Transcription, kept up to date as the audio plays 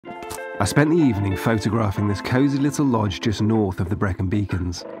I spent the evening photographing this cosy little lodge just north of the Brecon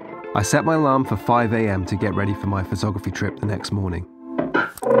Beacons. I set my alarm for 5 AM to get ready for my photography trip the next morning.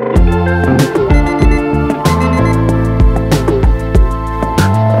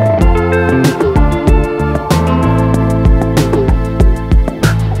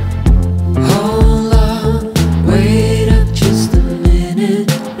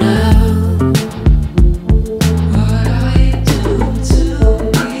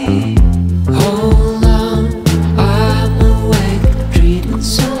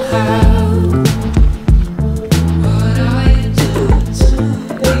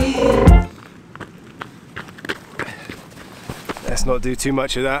 Let's not do too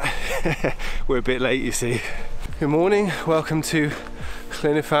much of that. We're a bit late, you see. Good morning, welcome to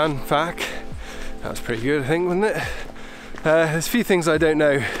Llynifan Fac. That was pretty good, I think, wasn't it? There's a few things I don't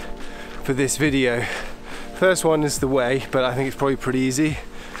know for this video. First one is the way, but I think it's probably pretty easy.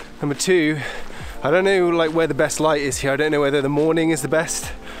 Number two, I don't know where the best light is here. I don't know whether the morning is the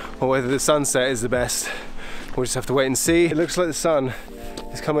best or whether the sunset is the best. We'll just have to wait and see. It looks like the sun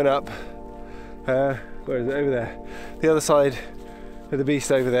is coming up. Where is it? Over there. The other side of the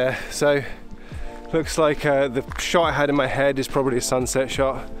beast over there. So looks like the shot I had in my head is probably a sunset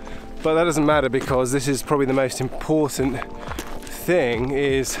shot, but that doesn't matter because this is probably the most important thing,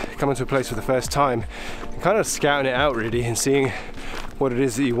 is coming to a place for the first time and kind of scouting it out really and seeing what it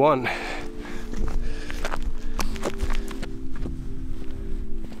is that you want.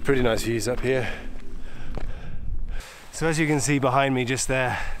 Pretty nice views up here. So as you can see behind me just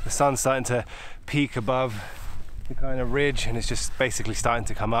there, the sun's starting to peak above the kind of ridge and it's just basically starting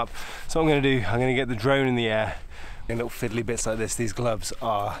to come up. So what I'm going to do, I'm going to get the drone in the air. And little fiddly bits like this, these gloves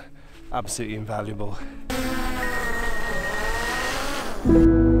are absolutely invaluable.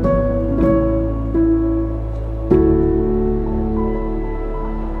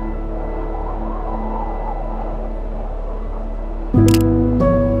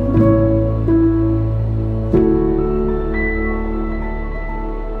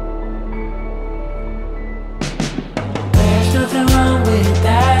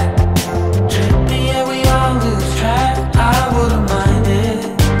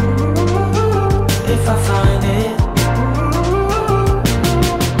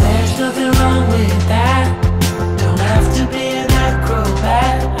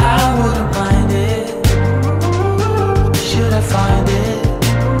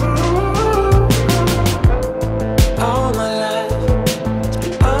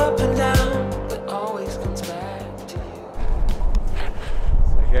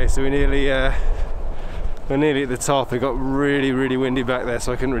 So we're nearly at the top. It got really windy back there,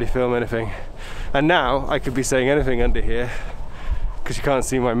 so I couldn't really film anything. And now I could be saying anything under here because you can't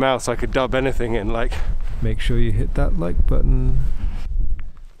see my mouth, so I could dub anything in, like, make sure you hit that like button.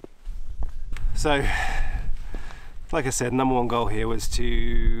 So like I said, number one goal here was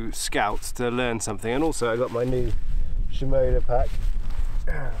to scout, to learn something, and also I got my new Shimoda pack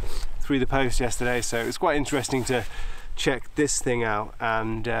through the post yesterday, so it was quite interesting to check this thing out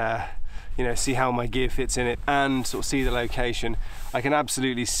and you know, see how my gear fits in it and sort of see the location. I can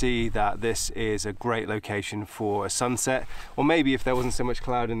absolutely see that this is a great location for a sunset, or maybe if there wasn't so much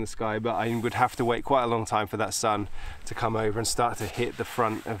cloud in the sky, but I would have to wait quite a long time for that sun to come over and start to hit the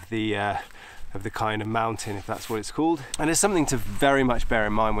front of the kind of mountain, if that's what it's called. And it's something to very much bear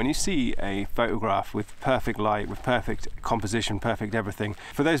in mind when you see a photograph with perfect light, with perfect composition, perfect everything.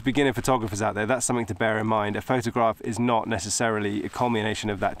 For those beginner photographers out there, that's something to bear in mind. A photograph is not necessarily a culmination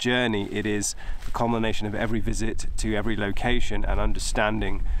of that journey, it is a culmination of every visit to every location and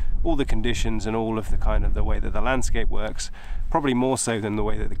understanding all the conditions and all of the kind of the way that the landscape works, probably more so than the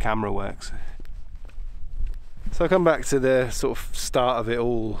way that the camera works. So I'll come back to the sort of start of it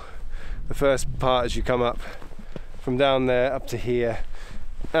all. The first part as you come up from down there up to here,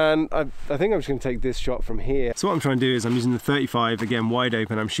 and I think I'm just going to take this shot from here. So what I'm trying to do is I'm using the 35 again, wide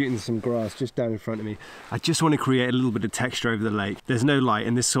open. I'm shooting some grass just down in front of me. I just want to create a little bit of texture over the lake. There's no light,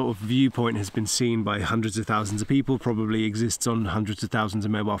 and this sort of viewpoint has been seen by hundreds of thousands of people, probably exists on hundreds of thousands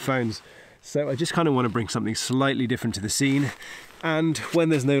of mobile phones. So I just kind of want to bring something slightly different to the scene, and when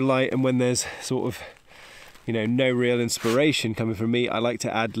there's no light and when there's sort of, you know, no real inspiration coming from me, I like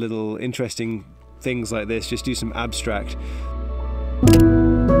to add little interesting things like this, just do some abstract.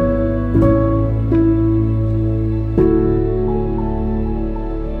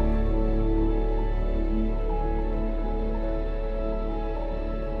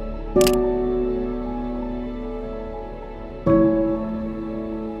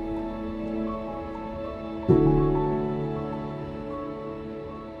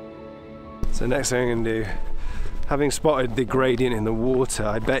 So next thing I'm going to do, having spotted the gradient in the water,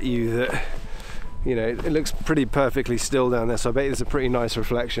 I bet you that, you know, it looks pretty perfectly still down there, so I bet there's a pretty nice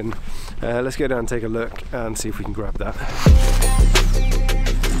reflection. Let's go down and take a look and see if we can grab that.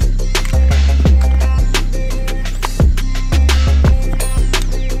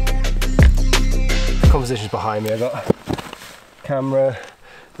 Compositions behind me. I've got a camera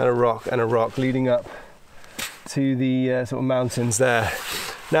and a rock leading up to the sort of mountains there.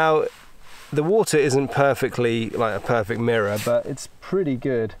 Now, the water isn't perfectly like a perfect mirror, but it's pretty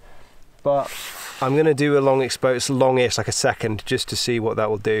good. But I'm going to do a long exposure, longish, like a second, just to see what that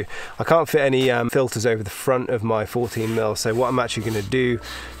will do. I can't fit any filters over the front of my 14mm, so what I'm actually going to do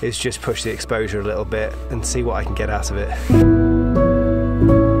is just push the exposure a little bit and see what I can get out of it.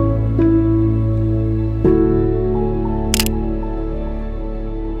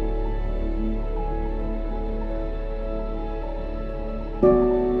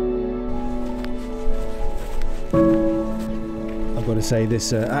 I've got to say,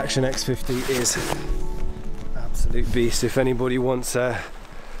 this Action X50 is absolute beast. If anybody wants to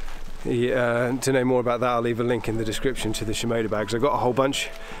know more about that, I'll leave a link in the description to the Shimoda bags. I've got a whole bunch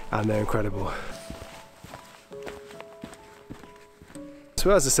and they're incredible.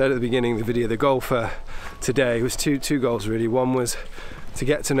 So as I said at the beginning of the video, the goal for today was two goals really. One was to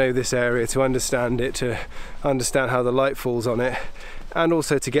get to know this area, to understand it, to understand how the light falls on it, and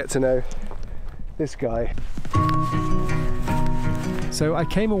also to get to know this guy. So I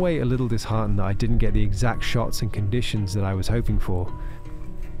came away a little disheartened that I didn't get the exact shots and conditions that I was hoping for.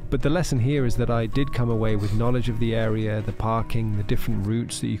 But the lesson here is that I did come away with knowledge of the area, the parking, the different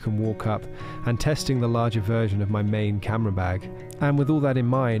routes that you can walk up, and testing the larger version of my main camera bag. And with all that in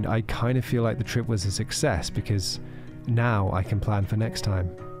mind, I kind of feel like the trip was a success, because now I can plan for next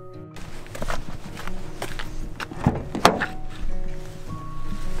time.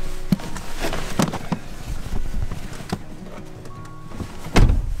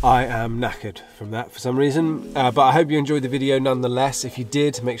 I am knackered from that for some reason, but I hope you enjoyed the video nonetheless. If you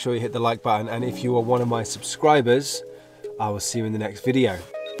did, make sure you hit the like button, and if you are one of my subscribers, I will see you in the next video.